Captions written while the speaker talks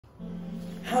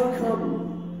How come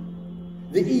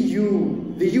the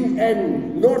EU, the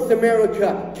UN, North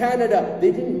America, Canada,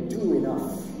 they didn't do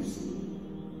enough, you see?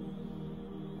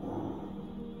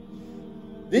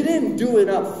 They didn't do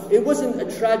enough. It wasn't a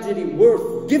tragedy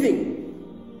worth giving.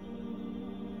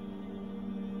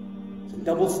 It's a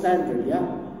double standard, yeah?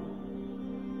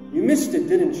 You missed it,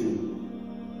 didn't you?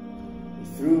 You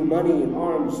threw money and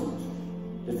arms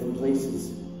at different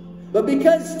places. But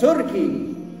because Turkey,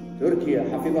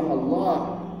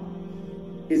 Hafidhahullah,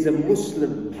 is a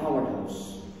Muslim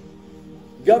powerhouse,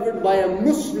 governed by a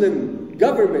Muslim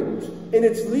government, and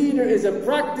its leader is a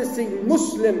practicing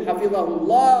Muslim,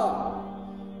 Hafidhahullah,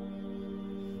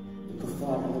 the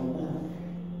kuffar held back.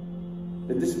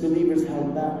 The disbelievers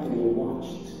held back and they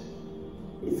watched.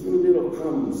 They threw little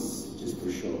crumbs just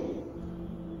for show.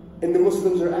 And the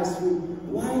Muslims are asking,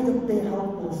 why don't they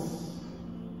help us?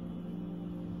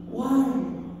 Why?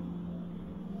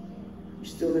 You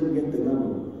still didn't get the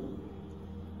memo.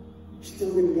 You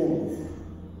still didn't get it.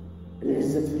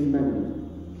 Al-Izzat liman.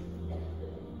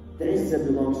 The Izzat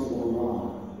belongs to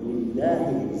Allah. Lillahi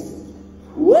al-Izzat.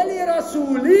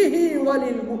 وَلِرَسُولِهِ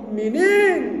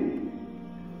وَلِلْمُؤْمِنِينَ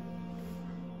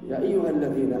يَا أَيُّهَا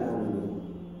الَّذِينَ آمَنُوا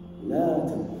لَا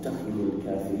تَتَّخِذُوا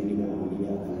الْكَافِرِينَ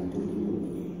أَوْلِيَاءَ مِن دُونِ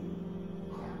الْمُؤْمِنِينَ.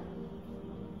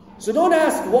 So don't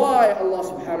ask why Allah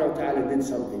subhanahu wa ta'ala did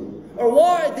something, or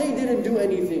why they didn't do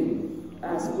anything.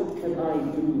 Ask, what can I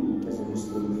do as a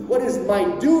Muslim? What is my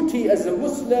duty as a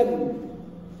Muslim?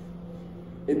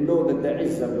 And know that the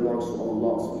Izzah belongs to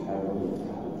Allah subhanahu wa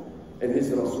ta'ala and His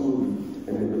Rasul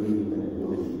and the believing men and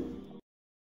women.